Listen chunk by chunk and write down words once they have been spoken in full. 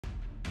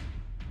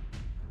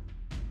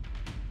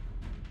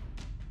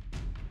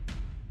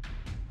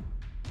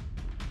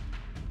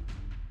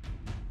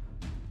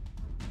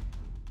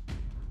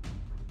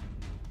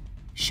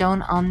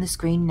Shown on the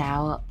screen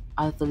now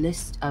are the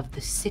list of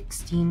the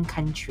 16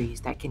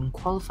 countries that can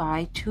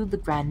qualify to the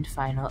grand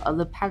final of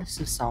the Palace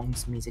of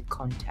Songs music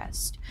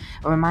contest.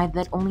 A reminder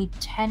that only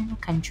 10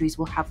 countries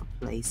will have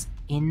a place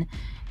in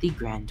the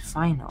grand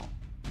final.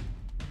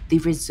 The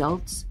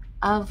results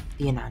of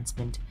the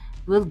announcement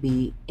will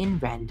be in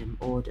random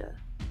order.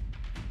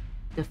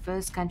 The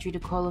first country to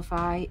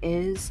qualify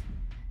is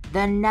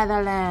the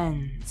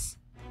Netherlands.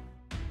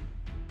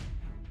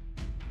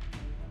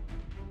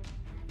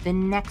 The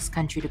next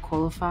country to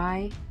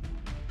qualify,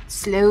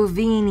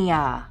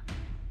 Slovenia.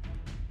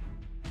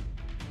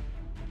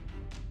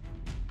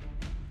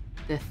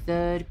 The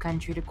third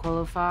country to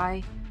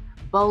qualify,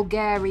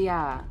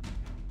 Bulgaria.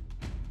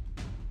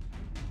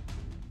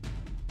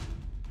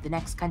 The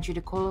next country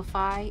to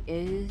qualify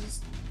is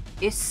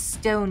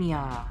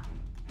Estonia.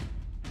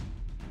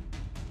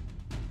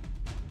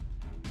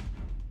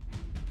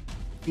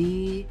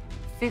 The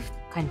fifth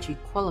country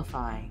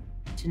qualifying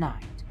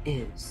tonight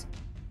is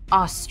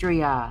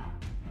Austria.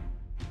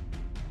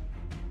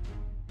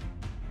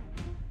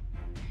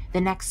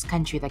 The next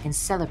country that can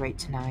celebrate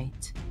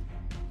tonight,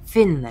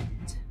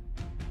 Finland.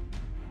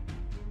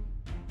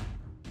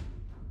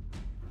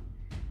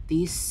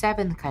 The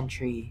seventh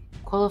country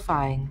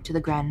qualifying to the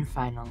grand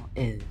final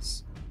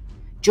is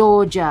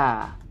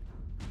Georgia.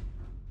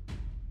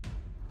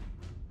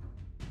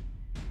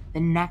 The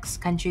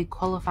next country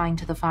qualifying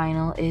to the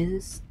final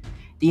is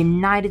the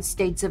United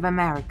States of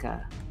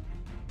America.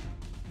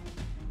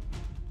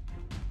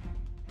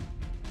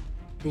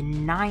 The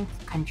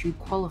ninth country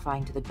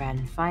qualifying to the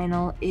grand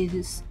final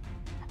is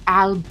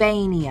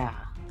Albania.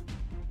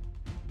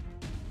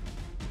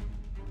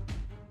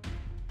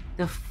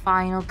 The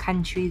final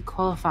country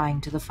qualifying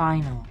to the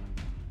final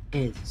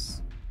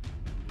is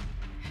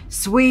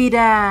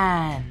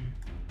Sweden.